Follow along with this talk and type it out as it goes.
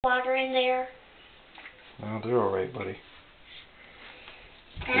water in there? No, they're alright, buddy.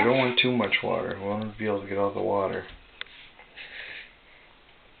 We don't want too much water. We want to be able to get all the water.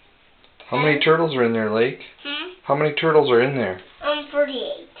 How many turtles are in there, Lake? How many turtles are in there?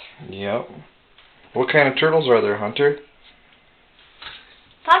 48. Yep. What kind of turtles are there, Hunter?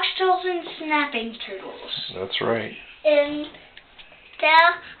 Fox turtles and snapping turtles. That's right. And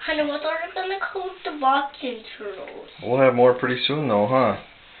Dad, Hunter, what are we gonna call the boxing turtles? We'll have more pretty soon, though, huh?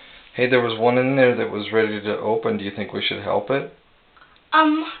 Hey, there was one in there that was ready to open. Do you think we should help it?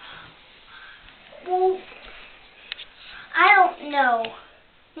 Well, I don't know.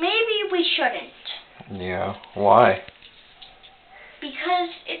 Maybe we shouldn't. Yeah. Why? Because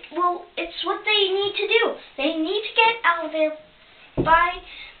it's what they need to do. They need to get out of there by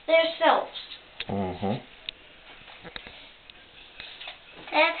themselves. Mm-hmm.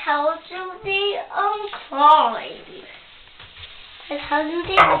 That's how do they climb. That's how do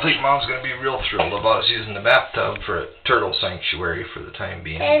they. I don't think Mom's going to be real thrilled about us using the bathtub for a turtle sanctuary for the time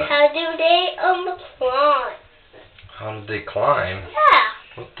being. And how do they climb? How do they climb? Yeah.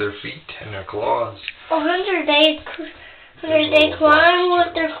 With their feet and their claws. Oh, they climb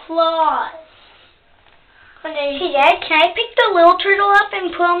with their claws. Hey, Dad, can I pick the little turtle up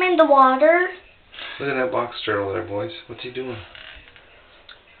and put him in the water? Look at that box turtle there, boys. What's he doing?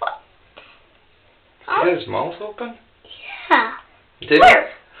 What? He had his mouth open? Yeah. Did Where?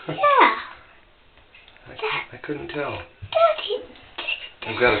 he? Yeah. I couldn't tell. Dad,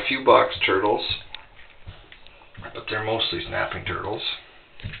 We've got a few box turtles, but they're mostly snapping turtles.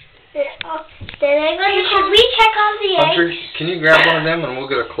 Should we check on the eggs? Hunter, can you grab one of them and we'll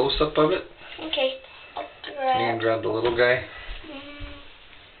get a close-up of it? Okay. You can grab the little guy.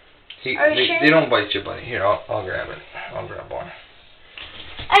 Sure? They don't bite you, buddy. Here, I'll grab it. I'll grab one.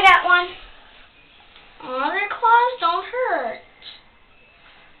 I got one. Aw, their claws don't hurt.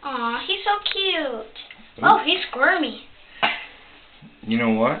 Aw, he's so cute. Oh, he's squirmy. You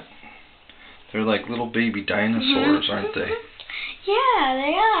know what? They're like little baby dinosaurs, aren't they? Yeah,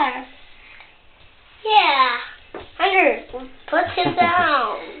 they are. Yeah. Hunter, put him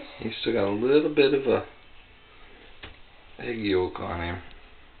down. He's still got a little bit of a egg yolk on him.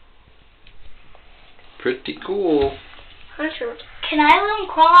 Pretty cool. Hunter, can I let him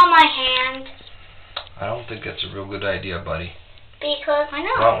crawl on my hand? I don't think that's a real good idea, buddy. Because I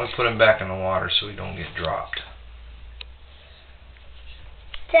know. Why don't we put him back in the water so he don't get dropped?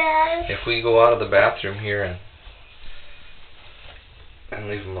 Dad. If we go out of the bathroom here and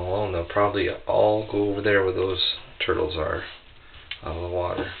leave them alone, they'll probably all go over there where those turtles are, out of the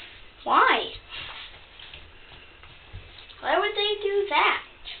water. Why? Why would they do that?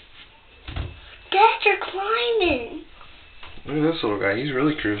 Dad, you're climbing. Look at this little guy. He's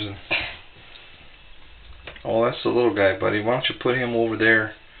really cruising. Oh, that's the little guy, buddy. Why don't you put him over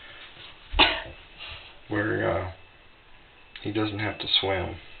there where he doesn't have to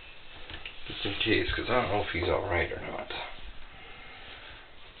swim. Just in case, because I don't know if he's alright or not.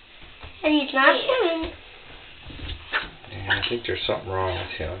 And he's not swimming. Yeah, I think there's something wrong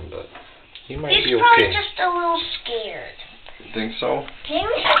with him, but he might He's be okay. probably just a little scared. You think so? Maybe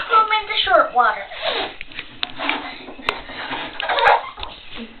we should put him in the short water.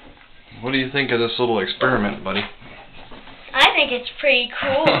 What do you think of this little experiment, buddy? I think it's pretty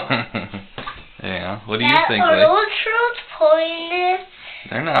cool. Yeah, what do you think, Are Lake? those fruits poisonous?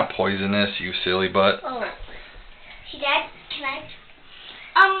 They're not poisonous, you silly butt. Oh. Hey, Dad, can I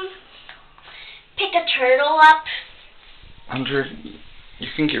pick a turtle up? Hunter, you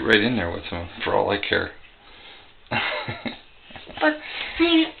can get right in there with him, for all I care. But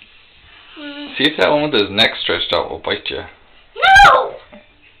See if that one with his neck stretched out will bite you. No!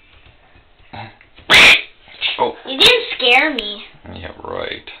 Oh. You didn't scare me. Yeah,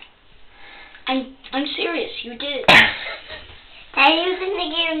 right. I'm serious. You did. How are you gonna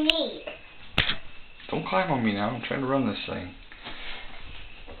scare me? Don't climb on me now. I'm trying to run this thing.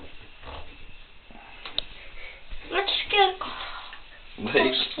 Let's get.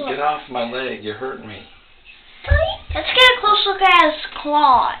 Get off my leg. You're hurting me. Let's get a close look at his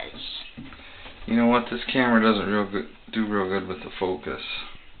claws. You know what? This camera doesn't do real good with the focus.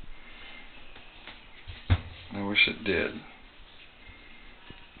 I wish it did.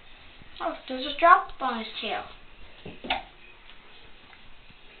 Oh, there's a drop on his tail.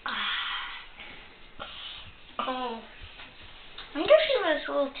 Oh. I wonder if he has his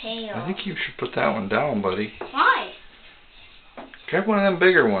little tail. I think you should put that one down, buddy. Why? Grab one of them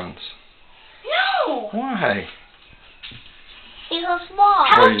bigger ones. No! Why? He's so small.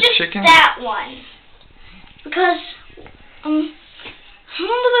 How How just chicken? that one? Because, I'm a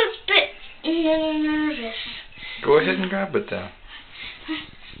bit nervous. Go ahead and grab it then.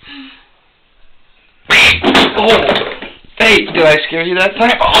 Oh! Hey, did I scare you that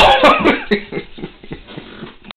time? Oh!